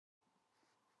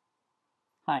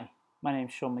Hi, my name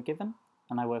is McGivern,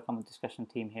 and I work on the discussion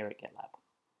team here at GitLab.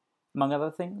 Among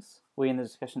other things, we in the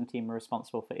discussion team are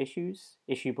responsible for issues,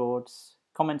 issue boards,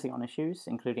 commenting on issues,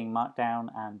 including Markdown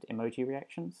and emoji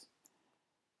reactions,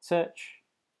 search,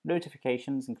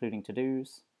 notifications, including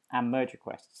to-dos, and merge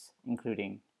requests,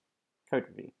 including code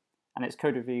review. And it's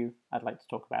code review I'd like to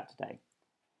talk about today.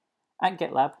 At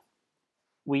GitLab,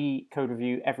 we code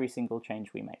review every single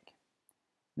change we make.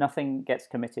 Nothing gets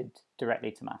committed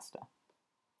directly to master.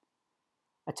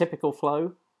 A typical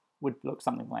flow would look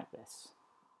something like this.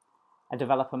 A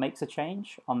developer makes a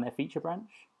change on their feature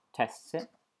branch, tests it.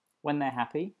 When they're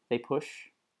happy, they push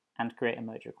and create a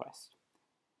merge request.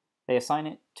 They assign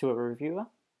it to a reviewer.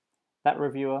 That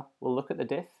reviewer will look at the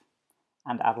diff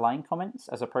and add line comments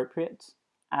as appropriate,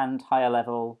 and higher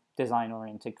level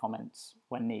design-oriented comments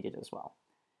when needed as well.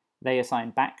 They assign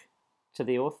back to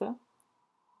the author.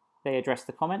 They address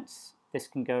the comments. This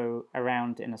can go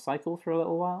around in a cycle for a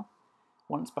little while.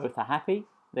 Once both are happy,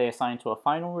 they assign to a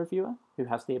final reviewer who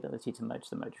has the ability to merge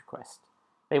the merge request.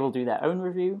 They will do their own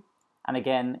review, and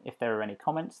again, if there are any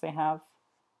comments they have,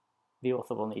 the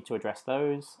author will need to address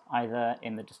those, either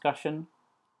in the discussion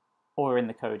or in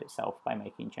the code itself by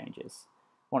making changes.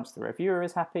 Once the reviewer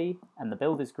is happy and the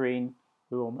build is green,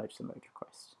 we will merge the merge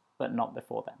request, but not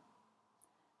before then.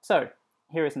 So,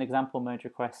 here is an example merge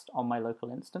request on my local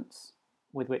instance,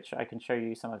 with which I can show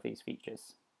you some of these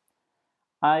features.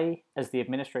 I, as the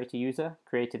administrator user,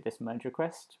 created this merge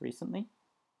request recently.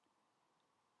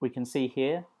 We can see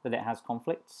here that it has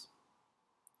conflicts,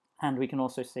 and we can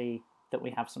also see that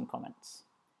we have some comments.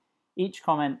 Each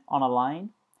comment on a line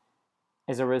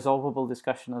is a resolvable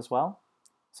discussion as well,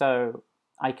 so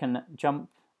I can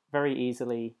jump very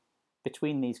easily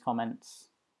between these comments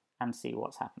and see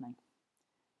what's happening.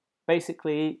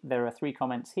 Basically, there are 3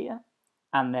 comments here,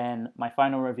 and then my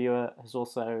final reviewer has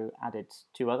also added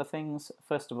 2 other things.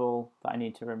 First of all, that I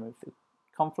need to remove the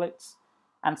conflicts,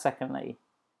 and secondly,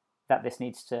 that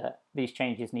these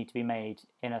changes need to be made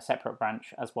in a separate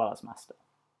branch as well as master.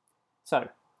 So,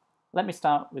 let me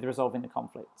start with resolving the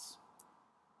conflicts.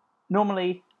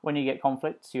 Normally, when you get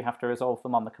conflicts, you have to resolve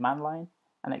them on the command line,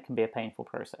 and it can be a painful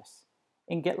process.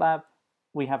 In GitLab,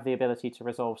 we have the ability to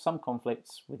resolve some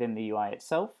conflicts within the UI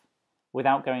itself,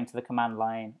 without going to the command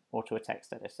line or to a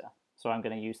text editor. So I'm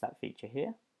going to use that feature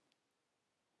here.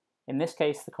 In this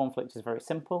case, the conflict is very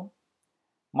simple.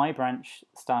 My branch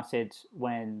started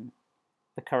when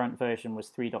the current version was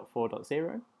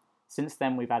 3.4.0. Since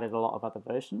then, we've added a lot of other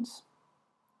versions,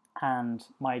 and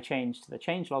my change to the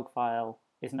changelog file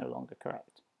is no longer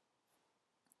correct.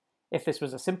 If this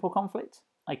was a simple conflict,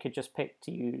 I could just pick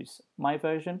to use my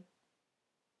version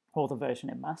or the version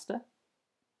in master.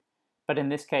 But in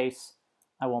this case,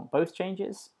 I want both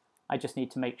changes. I just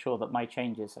need to make sure that my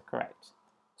changes are correct.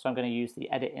 So I'm going to use the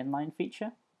edit inline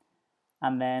feature,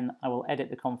 and then I will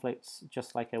edit the conflicts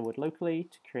just like I would locally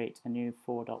to create a new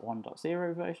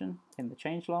 4.1.0 version in the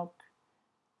changelog,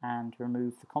 and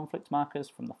remove the conflict markers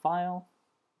from the file.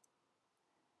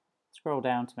 Scroll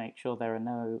down to make sure there are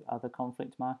no other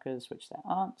conflict markers, which there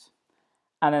aren't.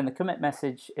 And then the commit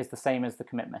message is the same as the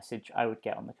commit message I would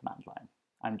get on the command line.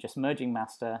 I'm just merging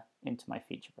master into my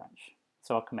feature branch.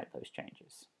 So I'll commit those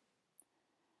changes.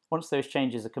 Once those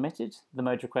changes are committed, the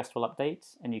merge request will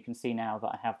update, and you can see now that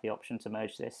I have the option to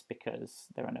merge this because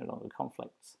there are no longer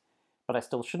conflicts. But I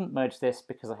still shouldn't merge this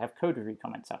because I have code review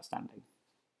comments outstanding.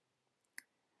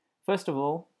 First of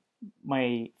all,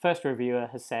 my first reviewer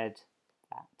has said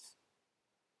that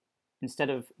instead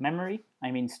of memory,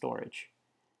 I mean storage.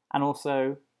 And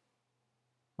also,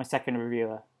 my second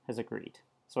reviewer has agreed,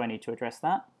 so I need to address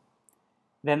that.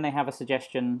 Then they have a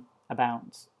suggestion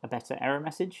about a better error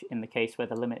message in the case where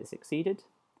the limit is exceeded.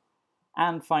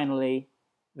 And finally,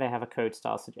 they have a code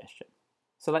style suggestion.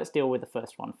 So let's deal with the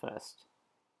first one first.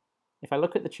 If I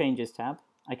look at the Changes tab,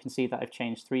 I can see that I've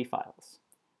changed 3 files.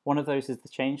 One of those is the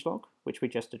changelog, which we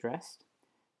just addressed.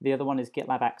 The other one is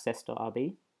GitLab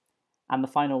access.rb. And the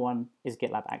final one is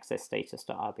GitLab access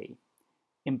status.rb.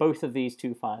 In both of these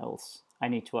 2 files, I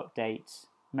need to update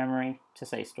memory to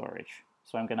say storage.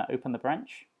 So I'm going to open the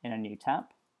branch in a new tab.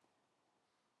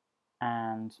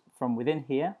 And from within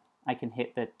here, I can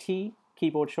hit the T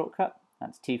keyboard shortcut,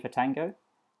 that's T for Tango,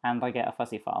 and I get a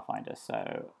fuzzy file finder.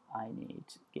 So I need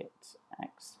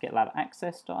GitLab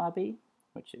access.rb,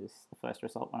 which is the first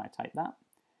result when I type that.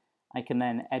 I can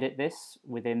then edit this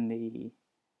within the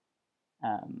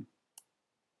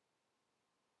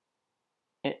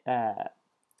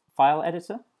file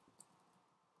editor.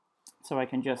 So I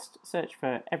can just search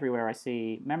for everywhere I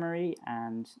see memory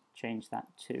and change that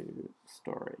to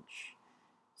storage.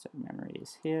 So memory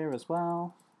is here as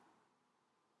well.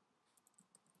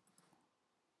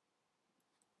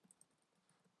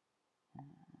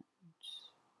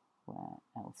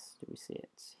 else do we see it?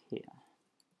 Here.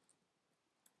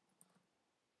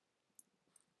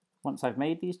 Once I've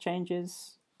made these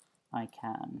changes, I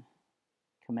can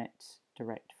commit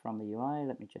direct from the UI.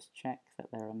 Let me just check that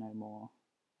there are no more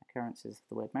occurrences of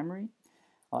the word memory.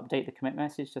 I'll update the commit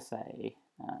message to say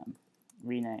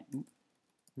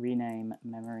rename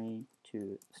memory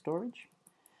to storage.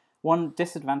 One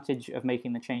disadvantage of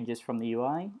making the changes from the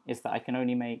UI is that I can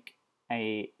only make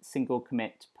a single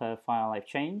commit per file I've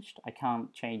changed. I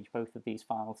can't change both of these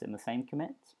files in the same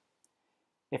commit.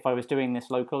 If I was doing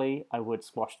this locally, I would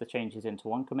squash the changes into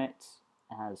one commit,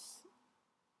 as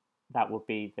that would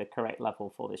be the correct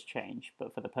level for this change.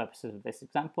 But for the purposes of this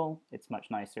example, it's much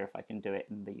nicer if I can do it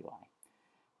in the UI.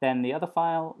 Then the other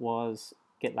file was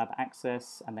GitLab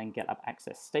access and then GitLab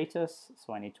access status,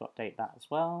 so I need to update that as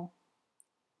well.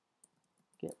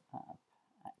 GitLab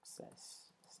access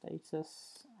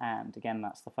status, and again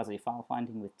that's the fuzzy file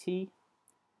finding with T.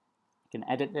 I can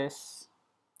edit this,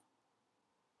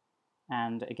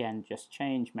 and again just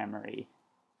change memory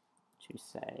to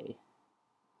say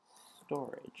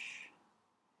storage.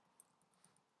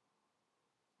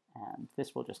 And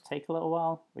this will just take a little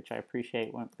while, which I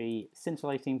appreciate won't be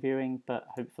scintillating viewing, but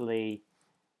hopefully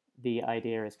the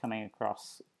idea is coming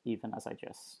across even as I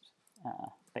just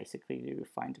basically do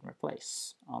find and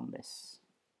replace on this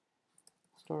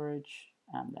storage,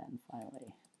 and then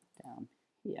finally down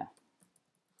here.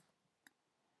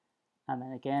 And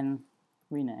then again,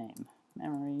 rename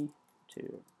memory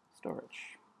to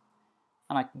storage.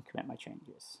 And I can commit my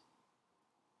changes.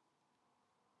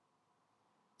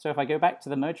 So if I go back to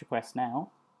the merge request now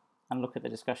and look at the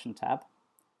discussion tab,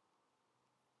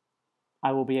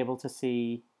 I will be able to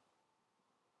see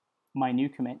my new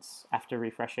commits after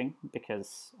refreshing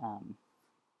because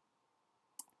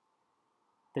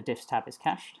the diffs tab is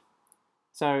cached.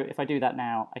 So if I do that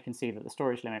now, I can see that the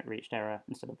storage limit reached error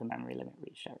instead of the memory limit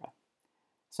reached error.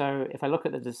 So if I look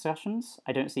at the discussions,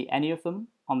 I don't see any of them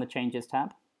on the changes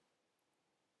tab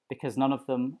because none of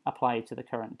them apply to the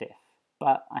current diff.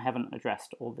 But I haven't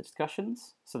addressed all the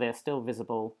discussions, so they're still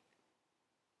visible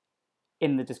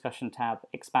in the discussion tab,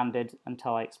 expanded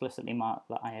until I explicitly mark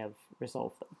that I have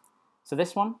resolved them. So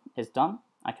this one is done.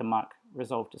 I can mark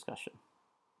resolve discussion.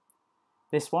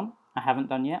 This one I haven't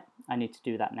done yet. I need to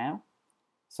do that now.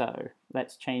 So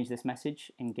let's change this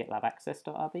message in GitLab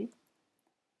access.rb.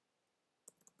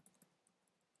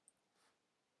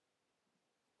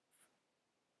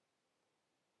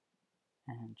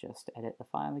 And just edit the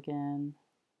file again.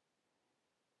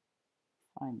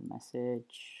 Find the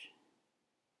message.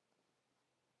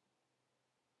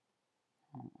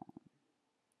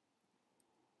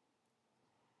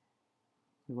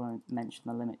 We won't mention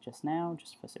the limit just now,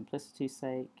 just for simplicity's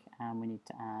sake, and we need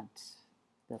to add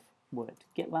the word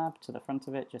GitLab to the front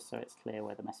of it, just so it's clear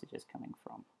where the message is coming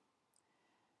from.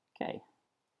 Okay,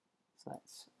 so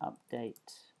let's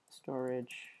update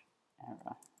storage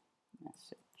error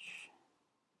message.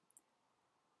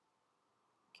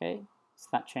 Okay, so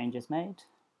that change is made.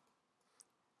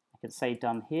 I can say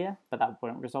done here, but that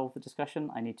won't resolve the discussion.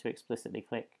 I need to explicitly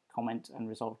click comment and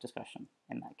resolve discussion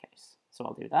in that case. So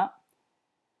I'll do that.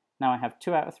 Now I have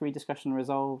 2 out of 3 discussion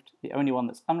resolved. The only one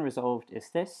that's unresolved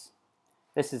is this.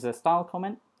 This is a style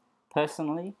comment.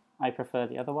 Personally, I prefer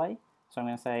the other way. So I'm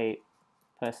going to say,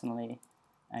 personally,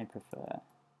 I prefer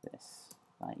this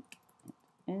like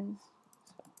it is.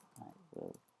 So I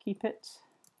will keep it.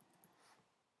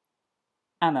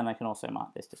 And then I can also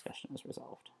mark this discussion as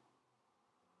resolved.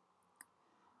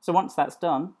 So once that's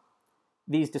done,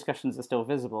 these discussions are still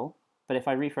visible, but if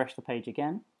I refresh the page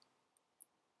again,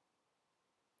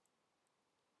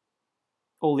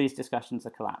 all these discussions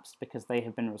are collapsed because they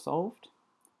have been resolved.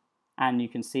 And you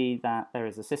can see that there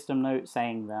is a system note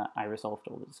saying that I resolved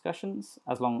all the discussions,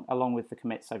 along with the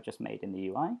commits I've just made in the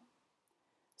UI.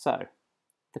 So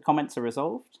the comments are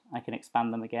resolved. I can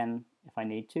expand them again if I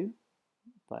need to,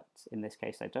 but in this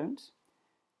case I don't.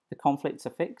 The conflicts are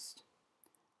fixed.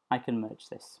 I can merge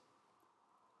this.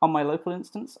 On my local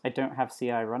instance, I don't have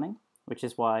CI running, which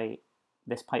is why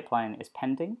this pipeline is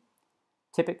pending.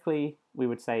 Typically, we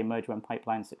would say merge when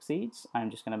pipeline succeeds. I'm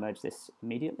just going to merge this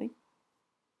immediately.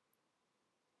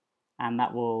 And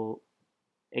that will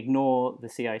ignore the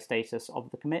CI status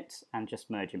of the commit and just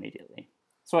merge immediately.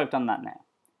 So I've done that now.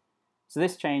 So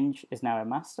this change is now a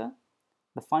master.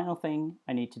 The final thing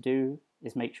I need to do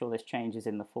is make sure this change is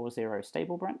in the 4.0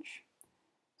 stable branch.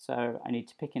 So I need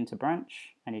to pick into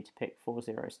branch, I need to pick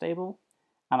 4.0 stable,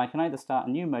 and I can either start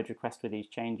a new merge request with these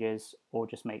changes or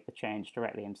just make the change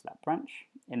directly into that branch.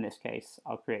 In this case,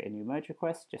 I'll create a new merge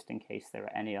request just in case there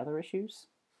are any other issues.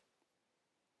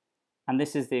 And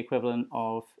this is the equivalent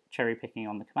of cherry picking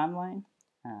on the command line.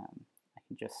 I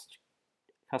can just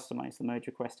customize the merge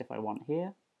request if I want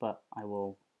here, but I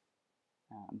will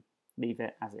leave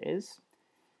it as it is.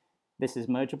 This is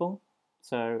mergeable,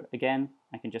 so again,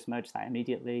 I can just merge that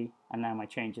immediately, and now my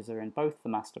changes are in both the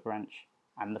master branch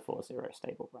and the 4.0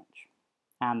 stable branch.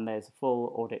 And there's a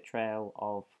full audit trail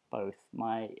of both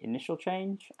my initial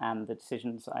change and the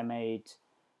decisions I made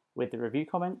with the review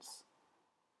comments,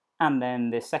 and then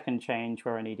this second change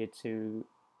where I needed to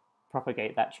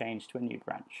propagate that change to a new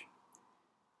branch.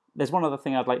 There's one other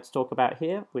thing I'd like to talk about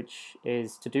here, which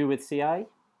is to do with CI,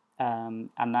 and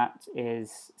that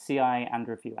is CI and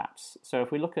review apps. So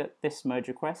if we look at this merge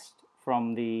request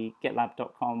from the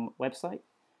GitLab.com website,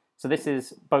 so this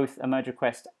is both a merge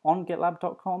request on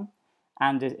GitLab.com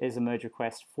and it is a merge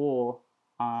request for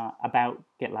about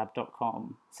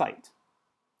GitLab.com site.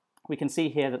 We can see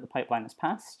here that the pipeline has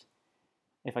passed.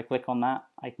 If I click on that,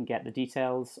 I can get the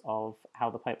details of how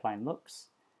the pipeline looks,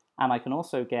 and I can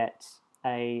also get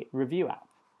a review app.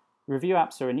 Review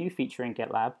apps are a new feature in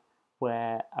GitLab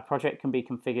where a project can be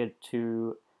configured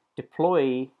to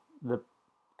deploy the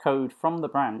code from the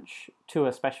branch to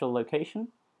a special location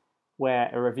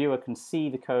where a reviewer can see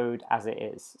the code as it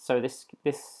is. So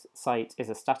this site is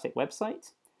a static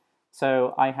website,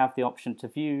 so I have the option to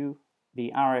view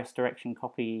the RS direction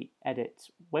copy edit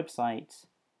website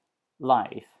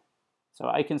live. So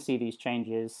I can see these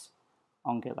changes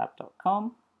on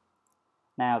GitLab.com.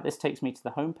 Now this takes me to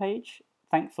the home page.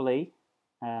 Thankfully,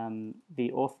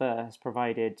 the author has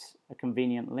provided a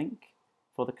convenient link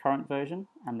for the current version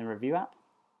and the review app.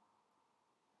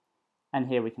 And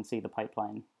here we can see the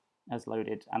pipeline as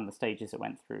loaded and the stages it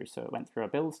went through. So it went through a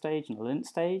build stage and a lint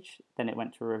stage, then it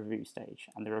went to a review stage.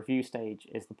 And the review stage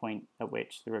is the point at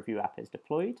which the review app is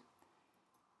deployed.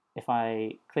 If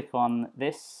I click on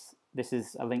this, this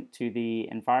is a link to the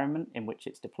environment in which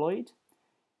it's deployed.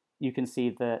 You can see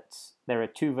that there are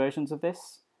two versions of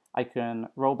this. I can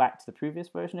roll back to the previous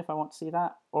version if I want to see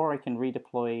that, or I can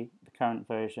redeploy the current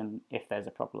version if there's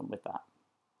a problem with that.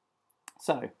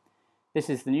 So this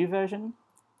is the new version,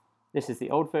 this is the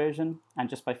old version, and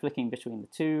just by flicking between the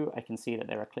two, I can see that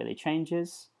there are clearly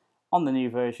changes. On the new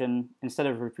version, instead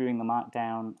of reviewing the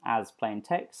markdown as plain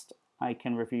text, I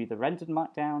can review the rendered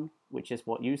markdown, which is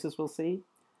what users will see.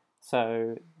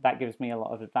 So that gives me a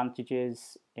lot of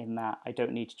advantages in that I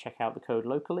don't need to check out the code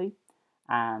locally,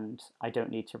 and I don't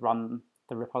need to run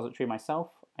the repository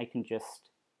myself. I can just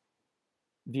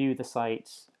view the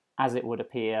site as it would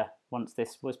appear once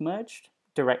this was merged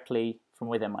directly from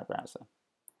within my browser.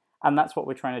 And that's what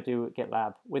we're trying to do at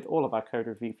GitLab with all of our code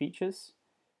review features.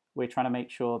 We're trying to make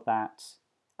sure that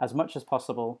as much as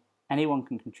possible, anyone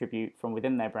can contribute from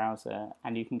within their browser,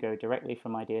 and you can go directly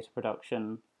from idea to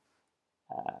production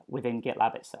within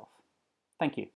GitLab itself. Thank you.